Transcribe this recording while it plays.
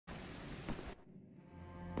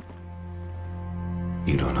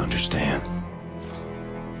You don't understand.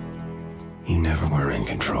 You never were in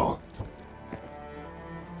control.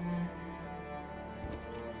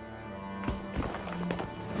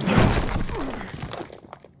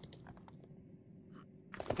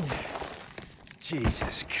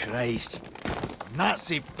 Jesus Christ.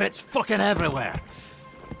 Nazi bits fucking everywhere.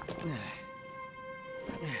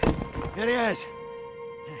 Here he is.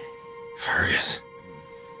 Fergus.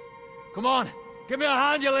 Come on, give me a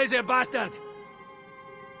hand, you lazy bastard!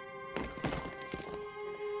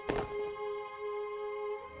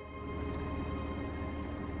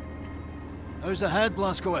 How's the head,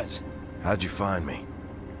 Blazkowicz? How'd you find me?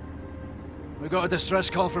 We got a distress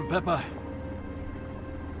call from Pippa.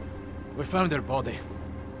 We found her body.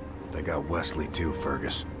 They got Wesley too,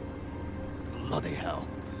 Fergus. Bloody hell.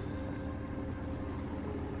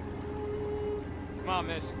 Come on,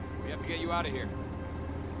 miss. We have to get you out of here.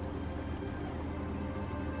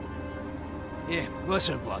 Yeah,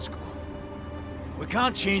 listen, Blazko. We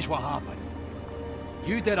can't change what happened.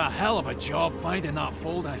 You did a hell of a job finding that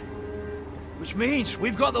folder. Which means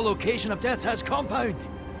we've got the location of Death's Head's compound.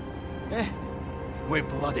 Eh? We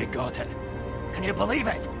bloody got it. Can you believe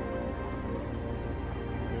it?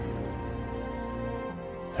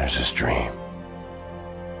 There's this dream.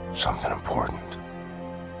 Something important.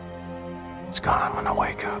 It's gone when I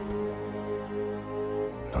wake up.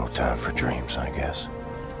 No time for dreams, I guess.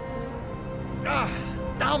 Ah,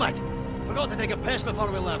 damn it! Forgot to take a piss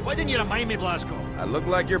before we left. Why didn't you remind me, Blazko? I look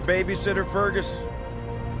like your babysitter, Fergus?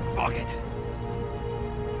 Fuck it.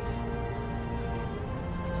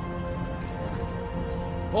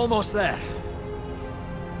 Almost there.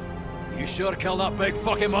 You sure killed that big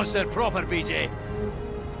fucking monster proper, BJ.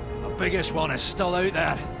 The biggest one is still out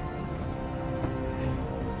there.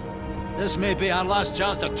 This may be our last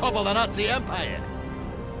chance to topple the Nazi Empire.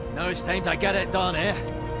 Now it's time to get it done, eh?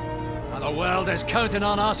 And the world is counting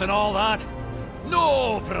on us and all that.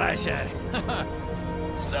 No pressure!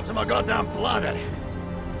 Except to my goddamn bladder.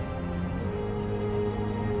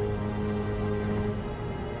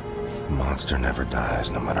 The monster never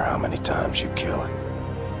dies, no matter how many times you kill it.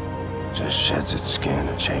 It just sheds its skin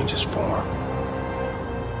and changes form.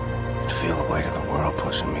 I'd feel the weight of the world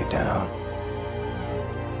pushing me down.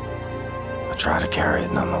 I try to carry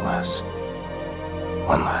it nonetheless.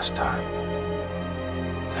 One last time.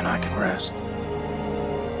 Then I can rest.